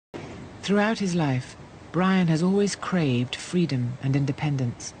Throughout his life, Brian has always craved freedom and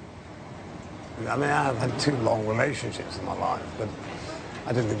independence. I mean, I've had 2 long relationships in my life, but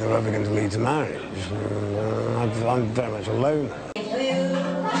I didn't think they were ever going to lead to marriage. I'm very much a loner.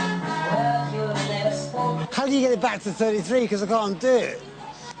 How do you get it back to 33? Because I can't do it.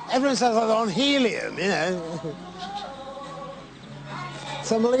 Everyone says I'm on helium, you know.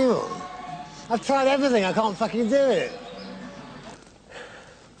 It's unbelievable. I've tried everything, I can't fucking do it.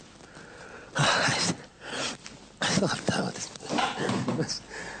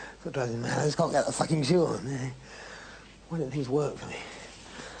 What drives me mad? I just can't get the fucking shoe on. Why don't things work for me?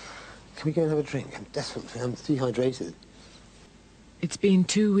 Can we go and have a drink? I'm desperate. I'm dehydrated. It's been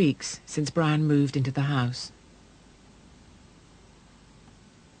 2 weeks since Brian moved into the house.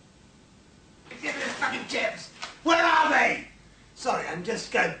 Give me the fucking chips! Where are they? Sorry, I'm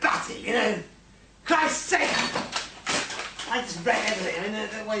just going batty, you know? Christ's sake! I just break everything. I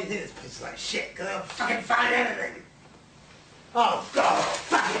mean, why do you think this place is like shit? Because they'll fucking find anything. Oh, God,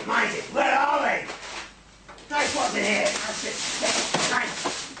 fuck it, mind it. Where are they? Nice, what's in here? That's it.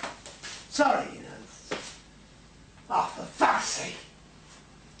 Nice. Sorry, you know. Oh, for fuck's sake.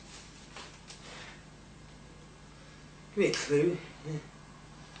 Give me a clue. Yeah.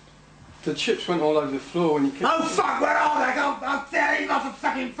 The chips went all over the floor when you kicked Oh, fuck, where are they? I'll tear you off the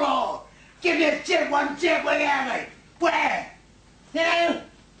fucking floor. Give me a chip, 1 chip, where are they? Where? You know?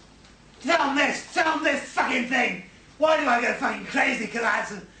 Tell them this fucking thing. Why do I go fucking crazy? Because I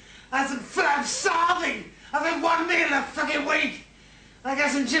had some food, I'm starving. I've had 1 meal in a fucking week. I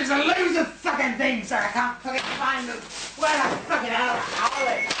got some chips, I lose the fucking thing, so I can't fucking find them. Where the fucking hell are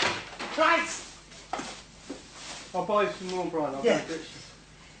they? Christ! I'll buy you some more, Brian. I'll Yeah. go get you.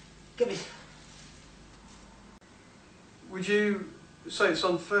 Give me... Would you say it's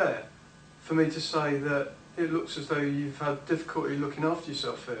unfair for me to say that it looks as though you've had difficulty looking after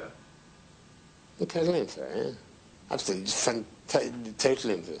yourself here? You're totally unfair, yeah? Absolutely, just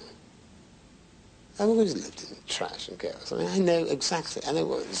totally unfair. I've always lived in trash and chaos. I mean, I know exactly, I know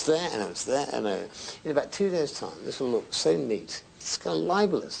what's there, I know it's there, I know. In about 2 days' time, this will look so neat. It's kind of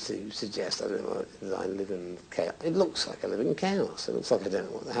libelous to suggest, I don't know, that I live in chaos. It looks like I live in chaos. It looks like I don't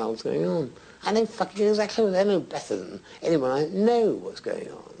know what the hell's going on. I know fucking exactly what I know better than anyone. I know what's going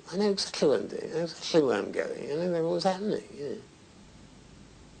on. I know exactly what I'm doing. I know exactly where I'm going. I know what's happening, you know.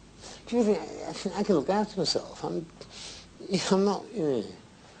 Do you think I can look after myself? I'm not, you know,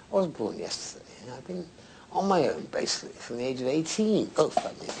 I was born yesterday. You know, I've been on my own, basically, from the age of 18. Oh,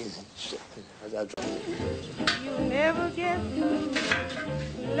 fuck me. Shit. You'll never get to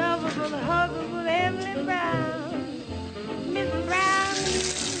lovable, huggable Emily Brown. Miss Brown.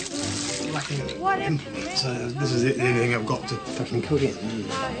 Lacking implements, so this is the only thing I've got to fucking cook in.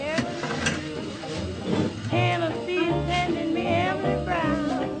 Tennessee sending me Emily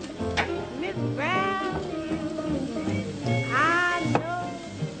Brown. Miss Brown, I know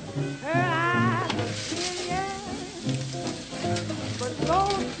her eyes are serious, but go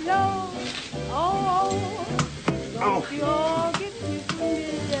slow. Don't you all get too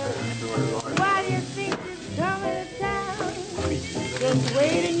familiar. Why do you think it's coming to town? Just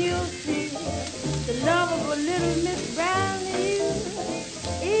wait and you'll see. The love of a little Miss Brown to you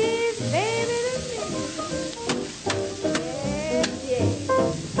is baby to me. Yes, yes.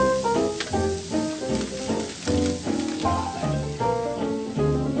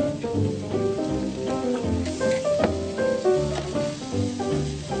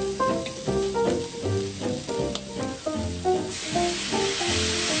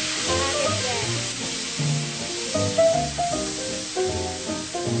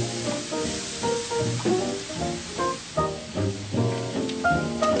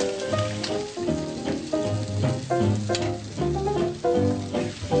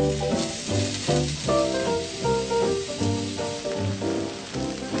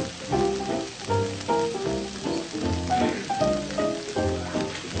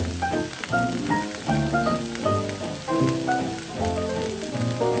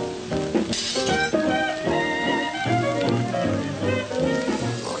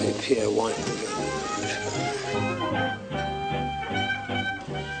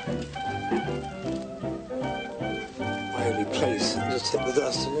 Place and just hit the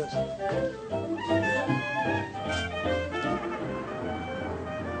dust in it.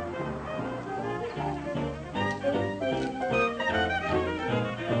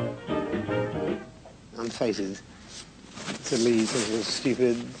 I'm fated to lead such a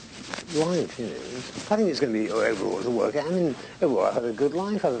stupid life, you know. I think it's going to be overall to work out. I mean, overall, I've had a good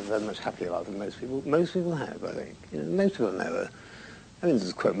life. I've had a much happier life than most people. Most people have, I think. You know, most people never. I mean,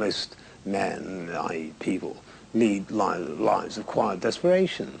 to quote most men, i.e. people, lead lives of quiet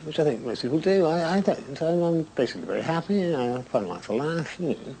desperation, which I think most people do. I don't. I'm basically very happy. You know, I quite like to laugh. You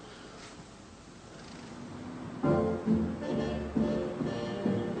know.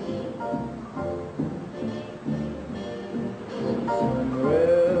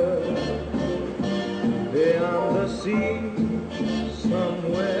 Beyond the sea,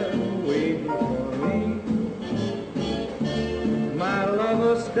 somewhere waiting for me, my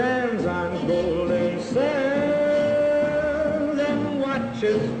lover stands on golden sands and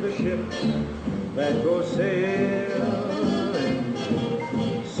watches the ships that go sailing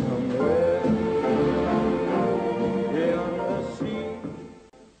somewhere beyond the sea.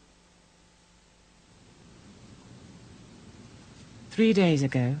 Three days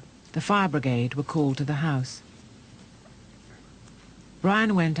ago, the fire brigade were called to the house.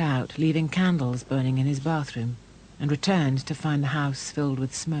 Brian went out, leaving candles burning in his bathroom, and returned to find the house filled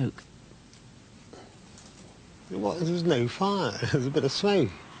with smoke. Well, there was no fire. There was a bit of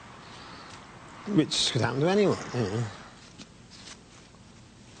smoke, which could happen to anyone. You know.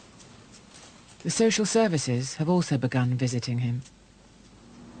 The social services have also begun visiting him.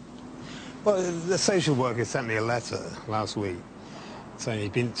 Well, the social worker sent me a letter last week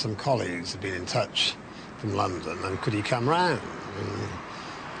saying some colleagues had been in touch from London and could he come round? And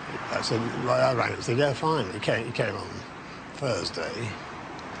I said, well, I rang him and said, yeah, fine. He came on Thursday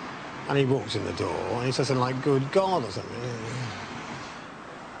and he walked in the door and he said something like, good God, or something.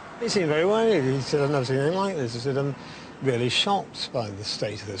 He seemed very worried. He said, I've never seen anything like this. He said, I'm really shocked by the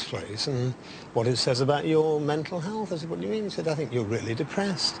state of this place and what it says about your mental health. I said, what do you mean? He said, I think you're really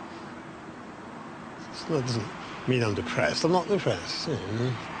depressed. That doesn't mean I'm depressed. I'm not depressed. You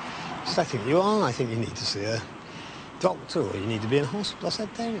know. Just, I think you are. I think you need to see a doctor or you need to be in hospital. I said,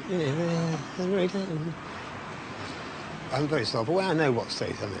 don't. You know, I really don't. I'm very self-aware. I know what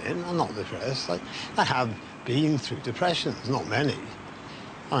state I'm in. I'm not depressed. I have been through depressions, not many.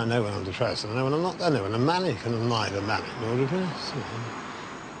 I know when I'm depressed and I know when I'm not. I know when I'm manic and I'm neither manic nor depressed. You know.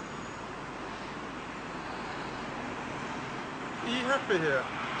 Are you happy here?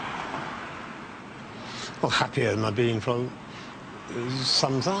 Well, happier than I've been for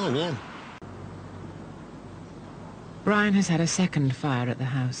some time, yeah. Brian has had a second fire at the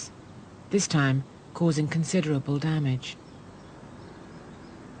house, this time causing considerable damage.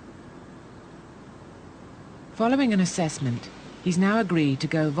 Following an assessment, he's now agreed to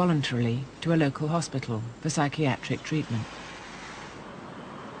go voluntarily to a local hospital for psychiatric treatment.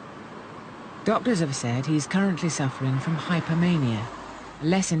 Doctors have said he's currently suffering from hypomania, a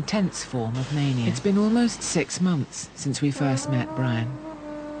less intense form of mania. It's been almost 6 months since we first met Brian.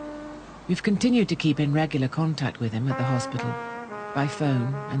 We've continued to keep in regular contact with him at the hospital, by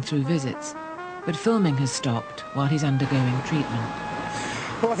phone and through visits, but filming has stopped while he's undergoing treatment.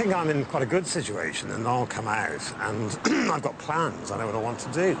 Well, I think I'm in quite a good situation and I'll come out and I've got plans. I know what I want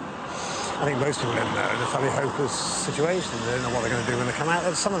to do. I think most people in there are in a fairly hopeless situation. They don't know what they're going to do when they come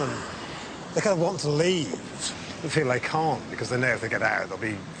out. Some of them, they kind of want to leave. They feel they can't because they know if they get out they'll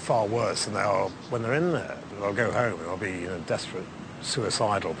be far worse than they are when they're in there. They'll go home and they'll be in a desperate,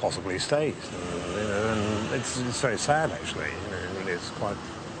 suicidal, possibly state. You know, and it's very sad actually. You know, it really is quite,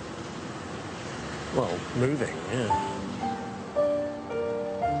 well, moving. Yeah.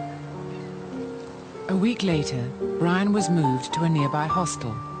 A week later, Brian was moved to a nearby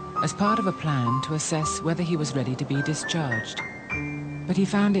hostel as part of a plan to assess whether he was ready to be discharged. But he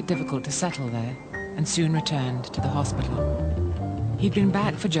found it difficult to settle there and soon returned to the hospital. He'd been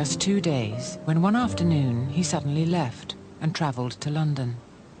back for just 2 days when one afternoon he suddenly left and travelled to London.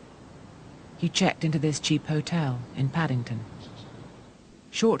 He checked into this cheap hotel in Paddington.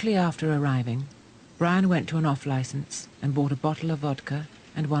 Shortly after arriving, Brian went to an off-licence and bought a bottle of vodka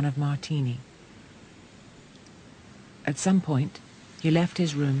and one of martini. At some point, he left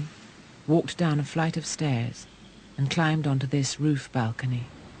his room, walked down a flight of stairs and climbed onto this roof balcony.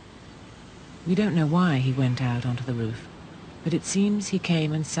 We don't know why he went out onto the roof, but it seems he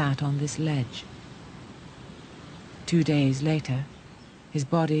came and sat on this ledge. 2 days later, his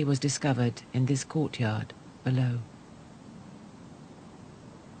body was discovered in this courtyard below.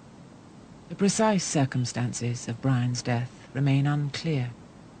 The precise circumstances of Brian's death remain unclear.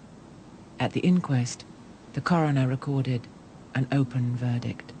 At the inquest, the coroner recorded an open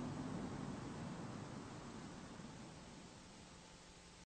verdict.